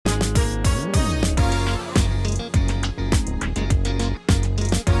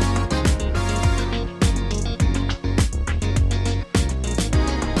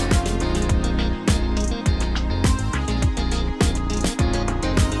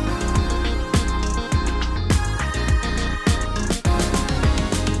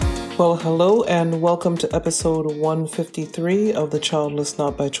Well, hello and welcome to episode 153 of the Childless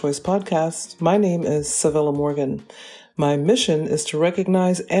Not by Choice podcast. My name is Savella Morgan. My mission is to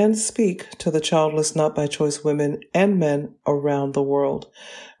recognize and speak to the childless not by choice women and men around the world,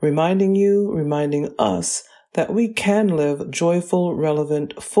 reminding us that we can live joyful,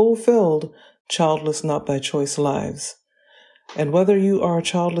 relevant, fulfilled, childless not by choice lives. And whether you are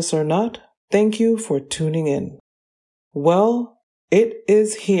childless or not, thank you for tuning in. Well, it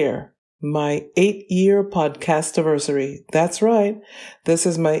is here, my 8-year podcastiversary. That's right. This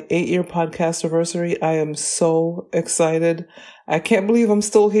is my 8-year podcastiversary. I am so excited. I can't believe I'm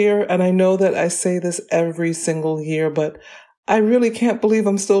still here. And I know that I say this every single year, but I really can't believe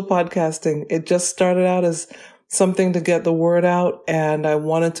I'm still podcasting. It just started out as something to get the word out. And I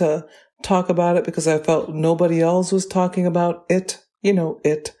wanted to talk about it because I felt nobody else was talking about it.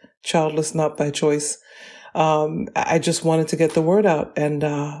 Childless not by choice. I just wanted to get the word out, and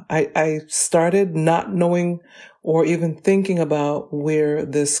I started not knowing or even thinking about where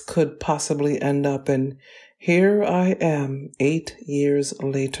this could possibly end up, and here I am 8 years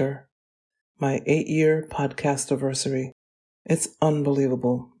later, my 8-year podcastiversary. It's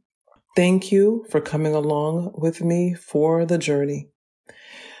unbelievable. Thank you for coming along with me for the journey.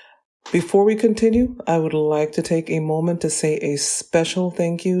 Before we continue, I would like to take a moment to say a special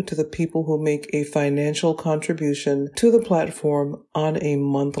thank you to the people who make a financial contribution to the platform on a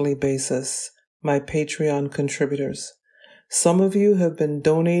monthly basis, my Patreon contributors. Some of you have been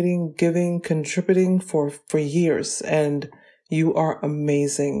donating, giving, contributing for years, and you are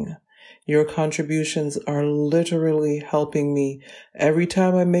amazing. Your contributions are literally helping me. Every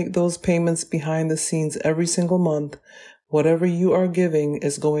time I make those payments behind the scenes every single month, whatever you are giving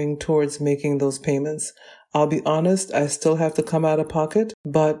is going towards making those payments. I'll be honest, I still have to come out of pocket,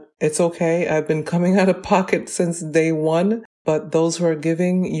 but it's okay. I've been coming out of pocket since day one, but those who are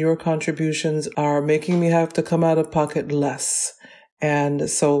giving, your contributions are making me have to come out of pocket less. And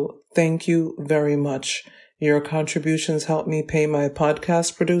so thank you very much. Your contributions help me pay my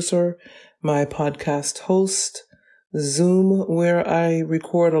podcast producer, my podcast host, Zoom, where I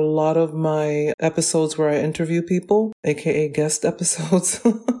record a lot of my episodes where I interview people, aka guest episodes.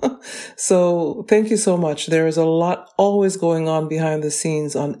 So thank you so much. There is a lot always going on behind the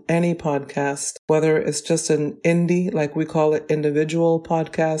scenes on any podcast, whether it's just an indie, like we call it, individual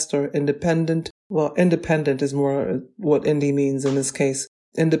podcast, or independent. Well, independent is more what indie means in this case.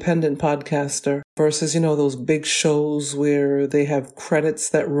 Independent podcaster versus, those big shows where they have credits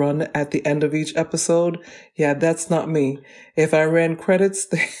that run at the end of each episode. Yeah, that's not me. If I ran credits,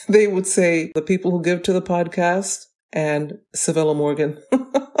 they would say the people who give to the podcast and Savella Morgan.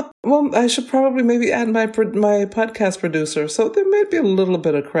 Well, I should probably maybe add my podcast producer. So there may be a little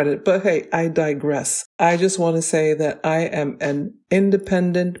bit of credit, but hey, I digress. I just want to say that I am an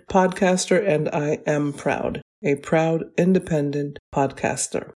independent podcaster and I am proud. A proud, independent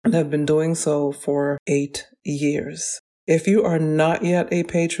podcaster, and have been doing so for 8 years. If you are not yet a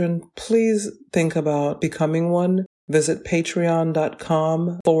patron, please think about becoming one. Visit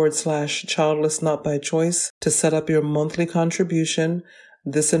patreon.com/childless not by choice to set up your monthly contribution.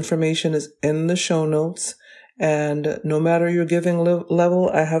 This information is in the show notes, and no matter your giving level,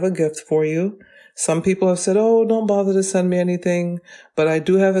 I have a gift for you. Some people have said, oh, don't bother to send me anything, but I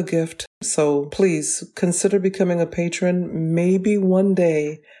do have a gift. So please consider becoming a patron. Maybe one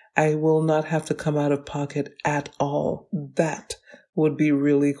day I will not have to come out of pocket at all. That would be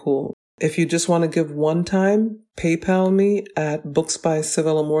really cool. If you just want to give one time, PayPal me at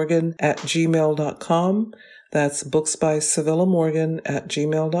booksbysavellamorgan@gmail.com. That's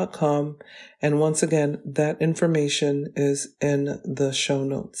booksbysavellamorgan@gmail.com. And once again, that information is in the show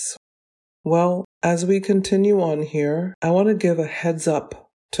notes. Well, as we continue on here, I want to give a heads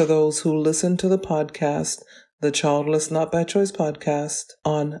up to those who listen to the podcast, the Childless Not by Choice podcast,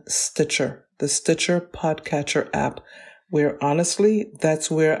 on Stitcher, the Stitcher Podcatcher app, where honestly,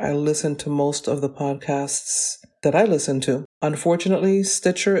 that's where I listen to most of the podcasts that I listen to. Unfortunately,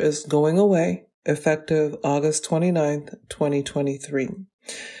 Stitcher is going away effective August 29th, 2023.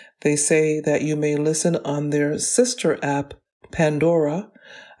 They say that you may listen on their sister app, Pandora.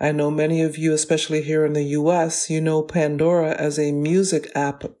 I know many of you, especially here in the US, you know Pandora as a music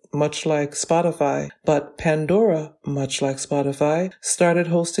app, much like Spotify. But Pandora, much like Spotify, started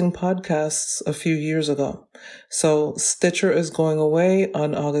hosting podcasts a few years ago. So Stitcher is going away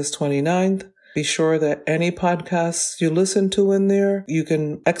on August 29th. Be sure that any podcasts you listen to in there, you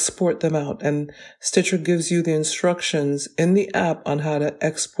can export them out. And Stitcher gives you the instructions in the app on how to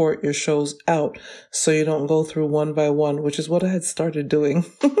export your shows out so you don't go through one by one, which is what I had started doing.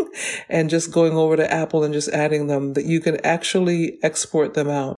 And just going over to Apple and just adding them, that you can actually export them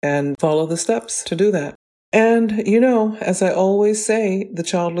out and follow the steps to do that. And, as I always say, the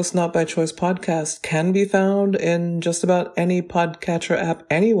Childless Not by Choice podcast can be found in just about any podcatcher app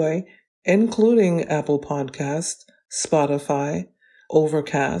anyway, including Apple Podcast, Spotify,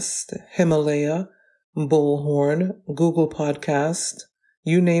 Overcast, Himalaya, Bullhorn, Google Podcast,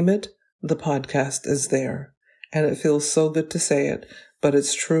 you name it, the podcast is there. And it feels so good to say it, but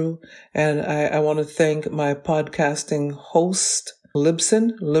it's true. And I want to thank my podcasting host,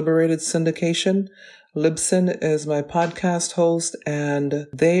 Libsyn, Liberated Syndication. Libsyn is my podcast host, and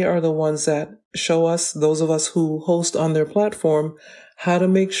they are the ones that show us, those of us who host on their platform, how to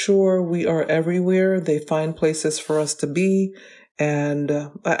make sure we are everywhere. They find places for us to be, and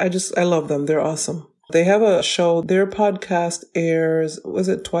I love them. They're awesome. They have a show. Their podcast airs, was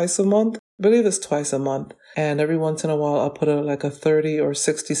it twice a month? I believe it's twice a month. And every once in a while, I'll put a 30 or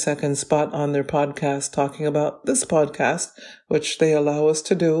 60-second spot on their podcast talking about this podcast, which they allow us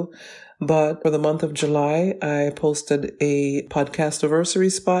to do. But for the month of July, I posted a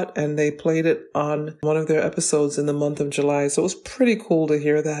Podcastiversary spot, and they played it on one of their episodes in the month of July. So it was pretty cool to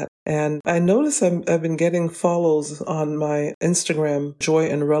hear that. And I noticed I've been getting follows on my Instagram Joy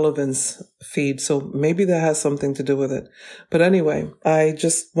and Relevance feed. So maybe that has something to do with it. But anyway, I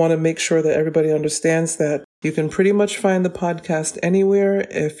just want to make sure that everybody understands that you can pretty much find the podcast anywhere.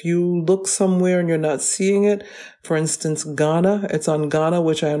 If you look somewhere and you're not seeing it, for instance, Ghana, it's on Ghana,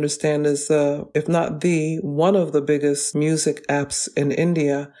 which I understand is, if not one of the biggest music apps in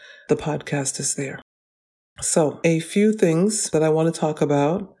India, the podcast is there. So a few things that I want to talk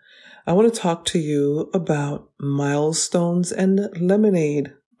about. I want to talk to you about Milestones and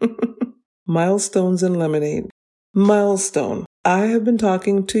Lemonade. Milestones and Lemonade. Milestone. I have been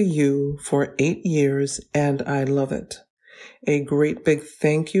talking to you for 8 years, and I love it. A great big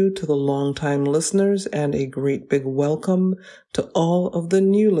thank you to the longtime listeners, and a great big welcome to all of the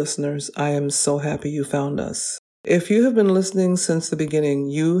new listeners. I am so happy you found us. If you have been listening since the beginning,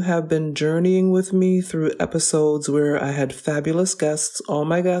 you have been journeying with me through episodes where I had fabulous guests. All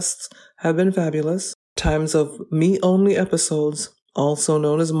my guests have been fabulous. Times of me-only episodes, also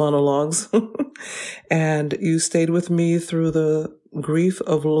known as monologues. And you stayed with me through the grief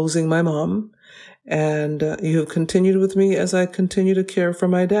of losing my mom. And you have continued with me as I continue to care for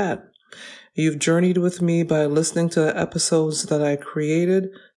my dad. You've journeyed with me by listening to the episodes that I created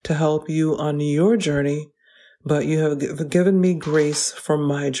to help you on your journey. But you have given me grace for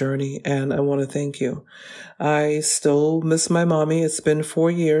my journey, and I want to thank you. I still miss my mommy. It's been 4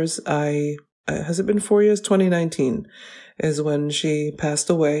 years. Has it been 4 years? 2019 is when she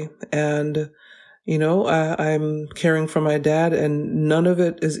passed away. And, I'm caring for my dad, and none of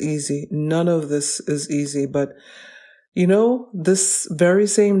it is easy. None of this is easy. But, this very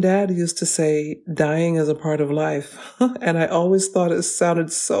same dad used to say, dying is a part of life. And I always thought it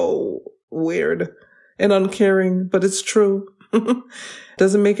sounded so weird and uncaring, but it's true.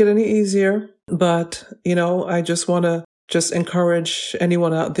 Doesn't make it any easier. But, I just want to encourage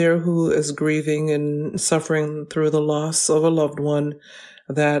anyone out there who is grieving and suffering through the loss of a loved one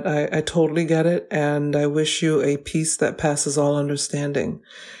that I totally get it. And I wish you a peace that passes all understanding.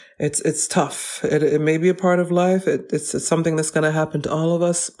 It's tough. It may be a part of life. It's something that's going to happen to all of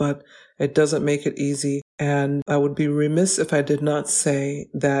us, but it doesn't make it easy. And I would be remiss if I did not say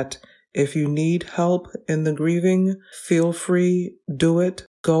that if you need help in the grieving, feel free, do it.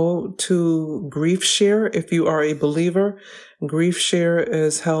 Go to Grief Share if you are a believer. Grief Share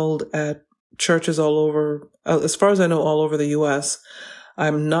is held at churches all over, as far as I know, all over the U.S.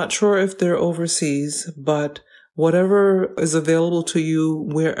 I'm not sure if they're overseas, but whatever is available to you,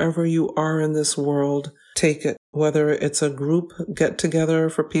 wherever you are in this world, take it. Whether it's a group get-together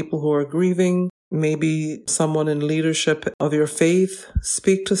for people who are grieving, maybe someone in leadership of your faith,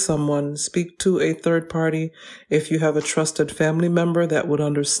 speak to someone, speak to a third party. If you have a trusted family member that would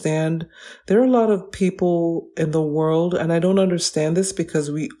understand. There are a lot of people in the world, and I don't understand this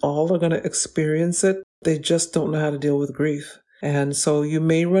because we all are going to experience it. They just don't know how to deal with grief. And so you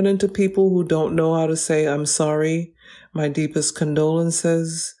may run into people who don't know how to say, I'm sorry, my deepest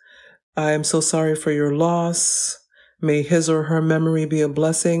condolences. I am so sorry for your loss. May his or her memory be a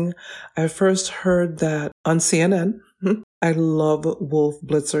blessing. I first heard that on CNN. I love Wolf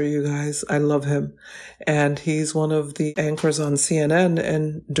Blitzer, you guys. I love him. And he's one of the anchors on CNN.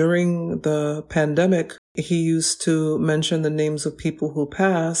 And during the pandemic, he used to mention the names of people who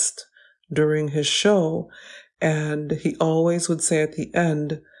passed during his show, and he always would say at the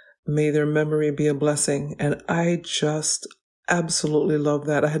end, "May their memory be a blessing." And I just absolutely love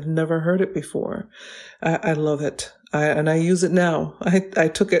that. I had never heard it before. I love it. And I use it now. I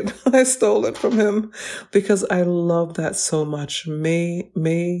took it. I stole it from him because I love that so much.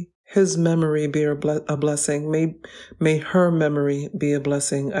 May his memory be a blessing. May her memory be a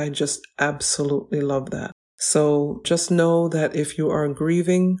blessing. I just absolutely love that. So just know that if you are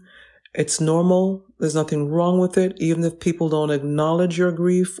grieving, it's normal. There's nothing wrong with it. Even if people don't acknowledge your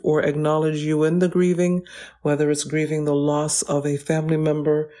grief or acknowledge you in the grieving, whether it's grieving the loss of a family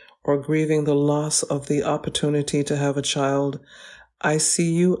member or grieving the loss of the opportunity to have a child, I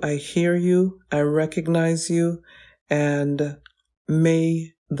see you, I hear you, I recognize you, and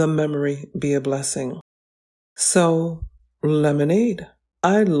may the memory be a blessing. So, lemonade.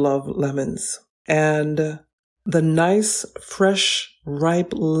 I love lemons. And the nice, fresh,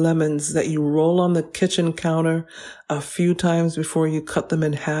 ripe lemons that you roll on the kitchen counter a few times before you cut them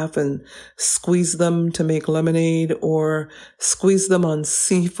in half and squeeze them to make lemonade, or squeeze them on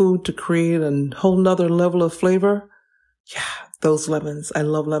seafood to create a whole nother level of flavor. Yeah, those lemons. I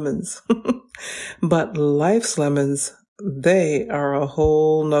love lemons. But life's lemons, they are a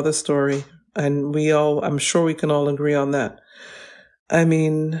whole nother story. And I'm sure we can all agree on that. I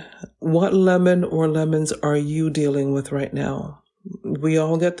mean, what lemon or lemons are you dealing with right now? We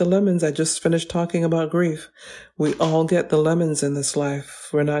all get the lemons. I just finished talking about grief. We all get the lemons in this life.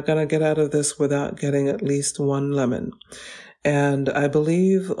 We're not going to get out of this without getting at least one lemon. And I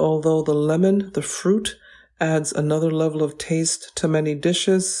believe, although the lemon, the fruit, adds another level of taste to many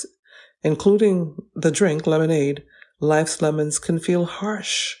dishes, including the drink, lemonade, life's lemons can feel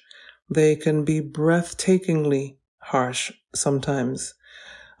harsh. They can be breathtakingly harsh sometimes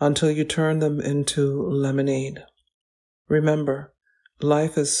until you turn them into lemonade. Remember,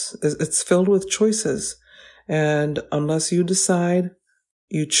 life it's filled with choices, and unless you decide,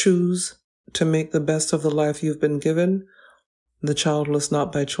 you choose to make the best of the life you've been given, the childless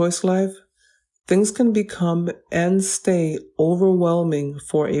not by choice life, things can become and stay overwhelming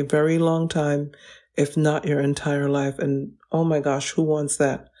for a very long time, if not your entire life. And oh my gosh, who wants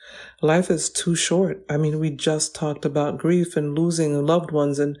that? Life is too short. I mean, we just talked about grief and losing loved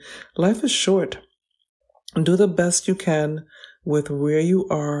ones, and life is short. Do the best you can with where you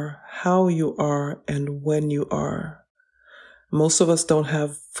are, how you are, and when you are. Most of us don't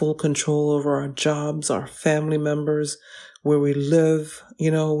have full control over our jobs, our family members, where we live.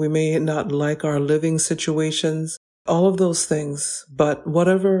 We may not like our living situations, all of those things. But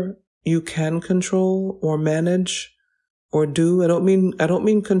whatever you can control or manage or do, I don't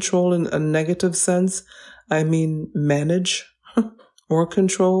mean control in a negative sense. I mean manage or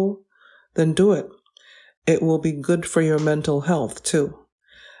control, then do it. It will be good for your mental health too.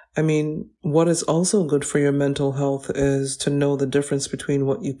 I mean, what is also good for your mental health is to know the difference between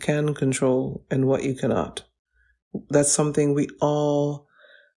what you can control and what you cannot. That's something we all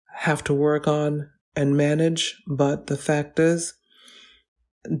have to work on and manage, but the fact is,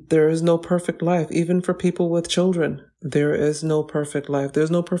 there is no perfect life. Even for people with children, there is no perfect life.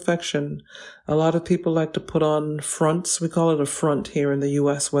 There's no perfection. A lot of people like to put on fronts. We call it a front here in the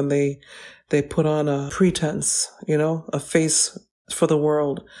U.S. when they put on a pretense, a face for the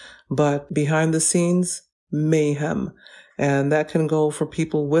world. But behind the scenes, mayhem. And that can go for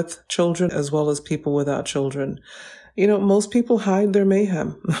people with children as well as people without children. Most people hide their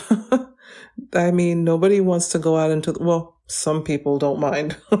mayhem. I mean, nobody wants to go out into some people don't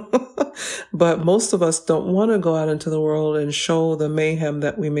mind, but most of us don't want to go out into the world and show the mayhem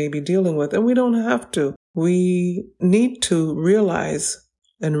that we may be dealing with. And we don't have to. We need to realize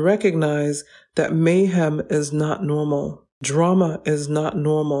and recognize that mayhem is not normal. Drama is not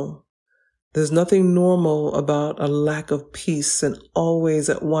normal. There's nothing normal about a lack of peace and always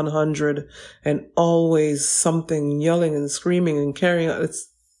at 100 and always something yelling and screaming and carrying out.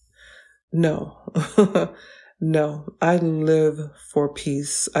 No. No, I live for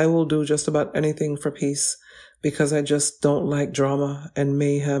peace. I will do just about anything for peace because I just don't like drama and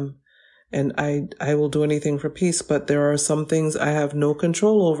mayhem. And I will do anything for peace, but there are some things I have no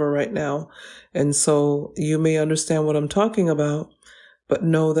control over right now. And so you may understand what I'm talking about, but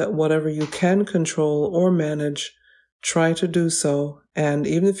know that whatever you can control or manage, try to do so. And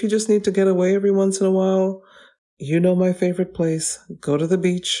even if you just need to get away every once in a while, my favorite place, go to the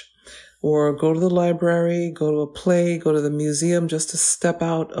beach. Or go to the library, go to a play, go to the museum, just to step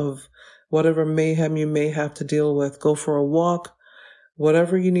out of whatever mayhem you may have to deal with. Go for a walk,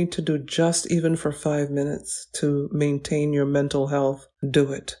 whatever you need to do, just even for 5 minutes to maintain your mental health,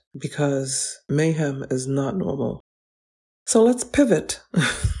 do it, because mayhem is not normal. So let's pivot.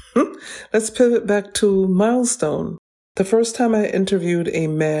 let's pivot back to Milestone. The first time I interviewed a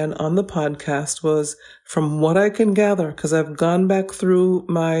man on the podcast was, from what I can gather, because I've gone back through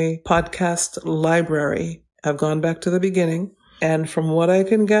my podcast library. I've gone back to the beginning. And from what I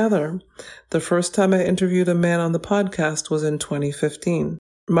can gather, the first time I interviewed a man on the podcast was in 2015.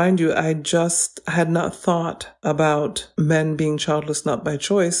 Mind you, I just had not thought about men being childless not by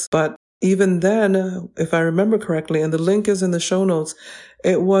choice, but even then, if I remember correctly, and the link is in the show notes,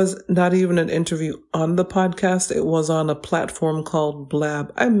 it was not even an interview on the podcast. It was on a platform called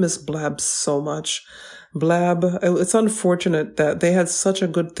Blab. I miss Blab so much. Blab, it's unfortunate that they had such a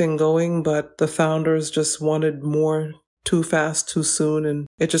good thing going, but the founders just wanted more too fast, too soon, and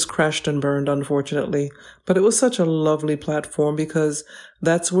it just crashed and burned, unfortunately. But it was such a lovely platform because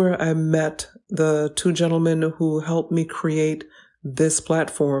that's where I met the two gentlemen who helped me create this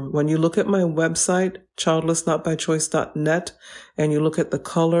platform. When you look at my website, childlessnotbychoice.net, and you look at the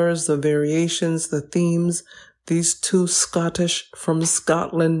colors, the variations, the themes, these two Scottish from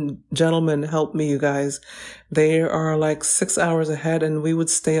Scotland gentlemen helped me, you guys. They are like 6 hours ahead, and we would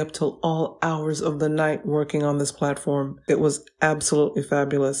stay up till all hours of the night working on this platform. It was absolutely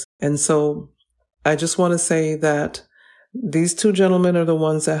fabulous. And so I just want to say that these two gentlemen are the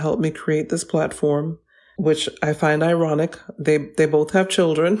ones that helped me create this platform, which I find ironic. They both have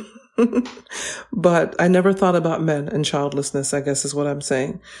children, but I never thought about men and childlessness, I guess is what I'm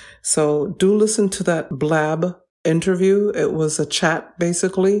saying. So do listen to that Blab interview. It was a chat,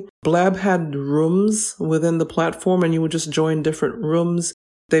 basically. Blab had rooms within the platform, and you would just join different rooms.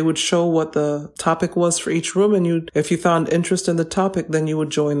 They would show what the topic was for each room, and if you found interest in the topic, then you would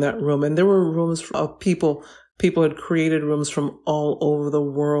join that room. And there were rooms of people. People had created rooms from all over the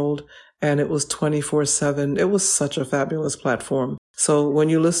world, and it was 24/7. It was such a fabulous platform. So when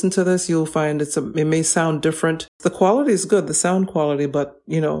you listen to this, you'll find it may sound different. The quality is good, the sound quality, but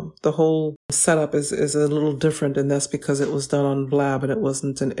the whole setup is a little different, and that's because it was done on Blab and it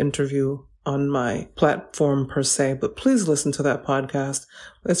wasn't an interview on my platform per se. But please listen to that podcast.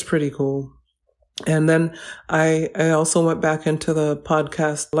 It's pretty cool. And then I also went back into the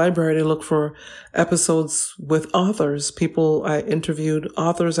podcast library to look for episodes with authors,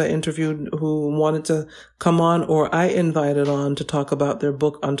 authors I interviewed who wanted to come on or I invited on to talk about their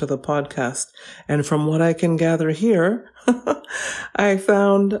book onto the podcast. And from what I can gather here, I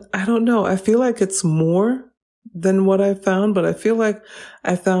found, I don't know, I feel like it's more than what I found, but I feel like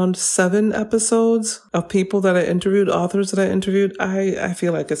I found 7 episodes of people that I interviewed, authors that I interviewed. I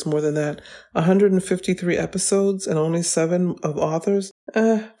feel like it's more than that. 153 episodes and only 7 of authors?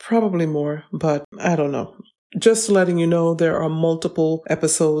 Probably more, but I don't know. Just letting you know, there are multiple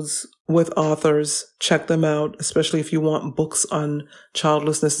episodes with authors. Check them out, especially if you want books on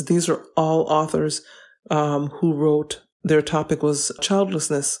childlessness. These are all authors who wrote, their topic was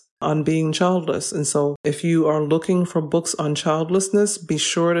childlessness, on being childless. And so if you are looking for books on childlessness, be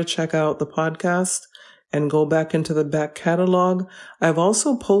sure to check out the podcast and go back into the back catalog. I've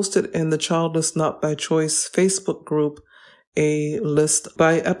also posted in the Childless Not by Choice Facebook group a list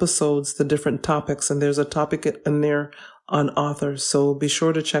by episodes, the different topics, and there's a topic in there on authors. So be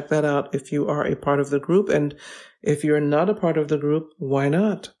sure to check that out if you are a part of the group. And if you're not a part of the group, why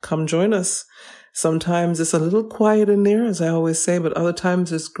not? Come join us. Sometimes it's a little quiet in there, as I always say, but other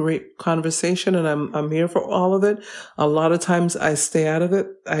times it's great conversation, and I'm here for all of it. A lot of times I stay out of it.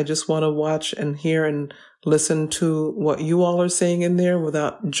 I just want to watch and hear and listen to what you all are saying in there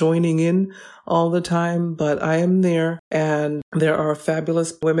without joining in all the time. But I am there, and there are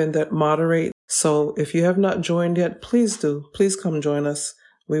fabulous women that moderate. So if you have not joined yet, please do. Please come join us.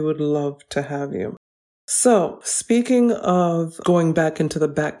 We would love to have you. So, speaking of going back into the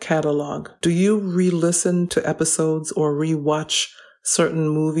back catalog, do you re-listen to episodes or re-watch certain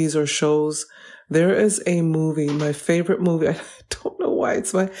movies or shows? There is a movie, my favorite movie. I don't know why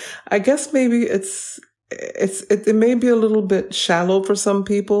I guess maybe it may be a little bit shallow for some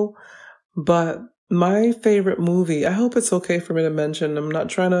people, but my favorite movie, I hope it's okay for me to mention, I'm not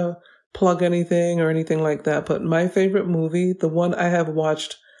trying to plug anything or anything like that, but my favorite movie, the one I have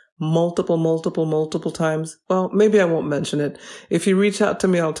watched multiple times. Well, maybe I won't mention it. If you reach out to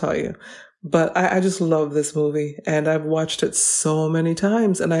me, I'll tell you. But I just love this movie, and I've watched it so many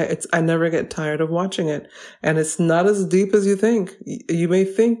times, and I never get tired of watching it. And it's not as deep as you think. You may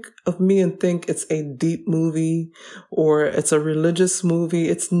think of me and think it's a deep movie or it's a religious movie.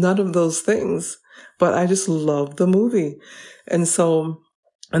 It's none of those things, but I just love the movie.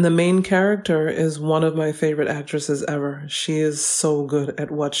 And the main character is one of my favorite actresses ever. She is so good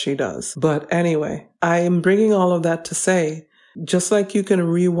at what she does. But anyway, I am bringing all of that to say, just like you can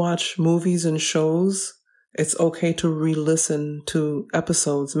rewatch movies and shows It's okay to re-listen to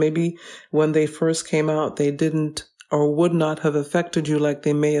episodes. Maybe when they first came out, they didn't or would not have affected you like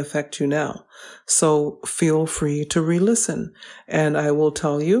they may affect you now. So feel free to re-listen. And I will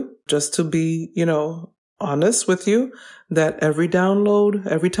tell you, just to be, honest with you, that every download,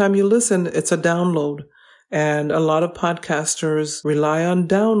 every time you listen, it's a download. And a lot of podcasters rely on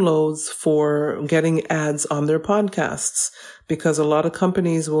downloads for getting ads on their podcasts, because a lot of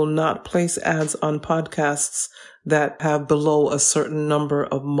companies will not place ads on podcasts that have below a certain number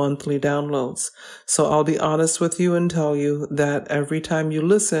of monthly downloads. So I'll be honest with you and tell you that every time you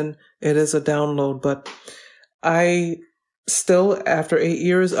listen, it is a download. But I still, after 8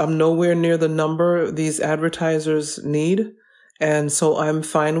 years, I'm nowhere near the number these advertisers need. And so I'm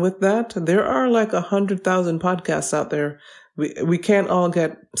fine with that. There are like 100,000 podcasts out there. We can't all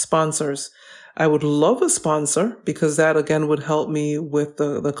get sponsors. I would love a sponsor, because that again would help me with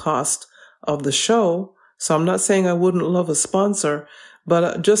the cost of the show. So I'm not saying I wouldn't love a sponsor,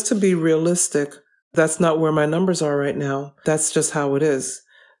 but just to be realistic, that's not where my numbers are right now. That's just how it is.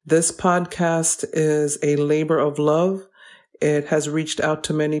 This podcast is a labor of love. It has reached out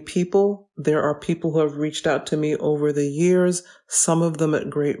to many people. There are people who have reached out to me over the years, some of them at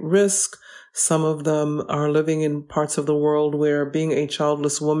great risk. Some of them are living in parts of the world where being a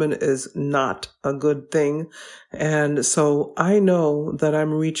childless woman is not a good thing. And so I know that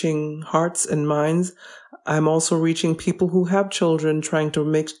I'm reaching hearts and minds. I'm also reaching people who have children, trying to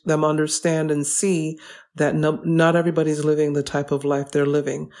make them understand and see that not everybody's living the type of life they're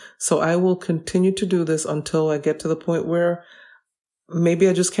living. So I will continue to do this until I get to the point where maybe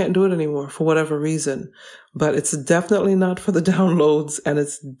I just can't do it anymore for whatever reason. But it's definitely not for the downloads, and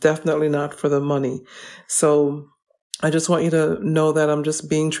it's definitely not for the money. So I just want you to know that I'm just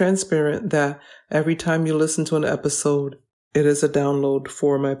being transparent, that every time you listen to an episode, it is a download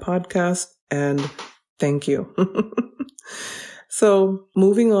for my podcast, and thank you. So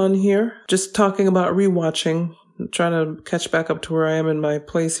moving on here, just talking about rewatching, trying to catch back up to where I am in my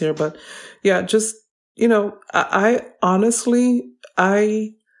place here. But yeah, just, I honestly,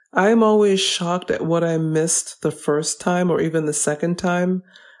 I am always shocked at what I missed the first time or even the second time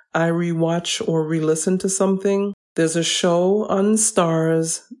I rewatch or re-listen to something. There's a show on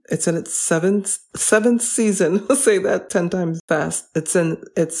Stars. It's in its seventh season. I'll say that 10 times fast. It's in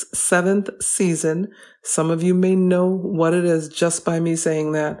its 7th season. Some of you may know what it is just by me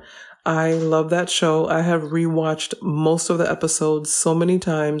saying that. I love that show. I have rewatched most of the episodes so many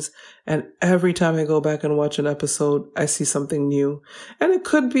times, and every time I go back and watch an episode, I see something new. And it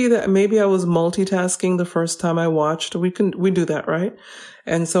could be that maybe I was multitasking the first time I watched. We do that, right?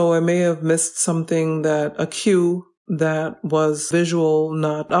 And so I may have missed something, a cue that was visual,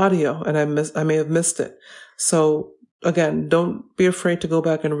 not audio, and I may have missed it. So again, don't be afraid to go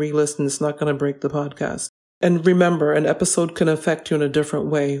back and re-listen. It's not going to break the podcast. And remember, an episode can affect you in a different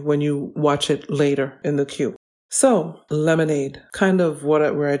way when you watch it later in the queue. So, Lemonade, kind of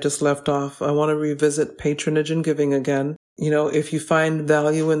where I just left off. I want to revisit patronage and giving again. If you find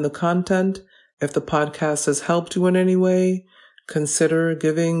value in the content, if the podcast has helped you in any way, consider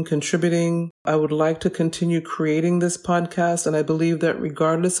giving, contributing. I would like to continue creating this podcast, and I believe that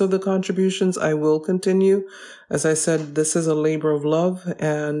regardless of the contributions, I will continue. As I said, this is a labor of love,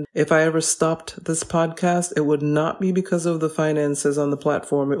 and if I ever stopped this podcast, it would not be because of the finances on the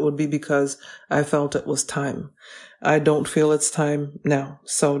platform. It would be because I felt it was time. I don't feel it's time now,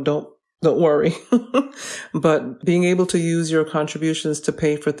 so don't worry. But being able to use your contributions to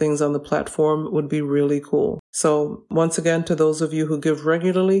pay for things on the platform would be really cool. So once again, to those of you who give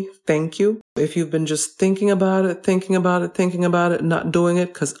regularly, thank you. If you've been just thinking about it, not doing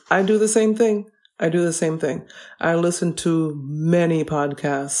it, because I do the same thing. I listen to many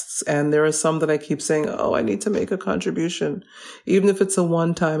podcasts, and there are some that I keep saying, I need to make a contribution, even if it's a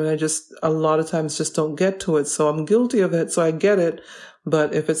one time, and I just, a lot of times just don't get to it. So I'm guilty of it. So I get it.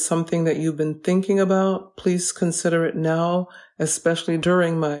 But if it's something that you've been thinking about, please consider it now, especially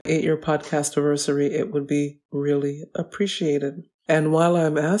during my 8-year Podcastiversary. It would be really appreciated. And while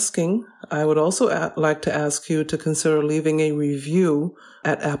I'm asking, I would also like to ask you to consider leaving a review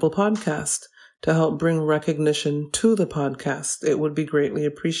at Apple Podcast to help bring recognition to the podcast. It would be greatly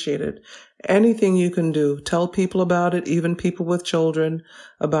appreciated. Anything you can do, tell people about it, even people with children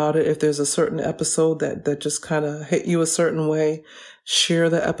about it. If there's a certain episode that just kind of hit you a certain way, share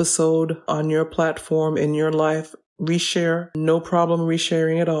the episode on your platform, in your life. Reshare, no problem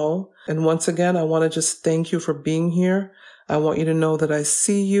resharing at all. And once again, I want to just thank you for being here. I want you to know that I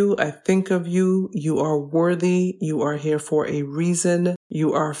see you. I think of you. You are worthy. You are here for a reason.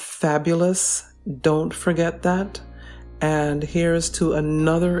 You are fabulous. Don't forget that. And here's to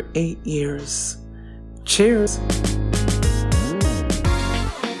another 8 years. Cheers!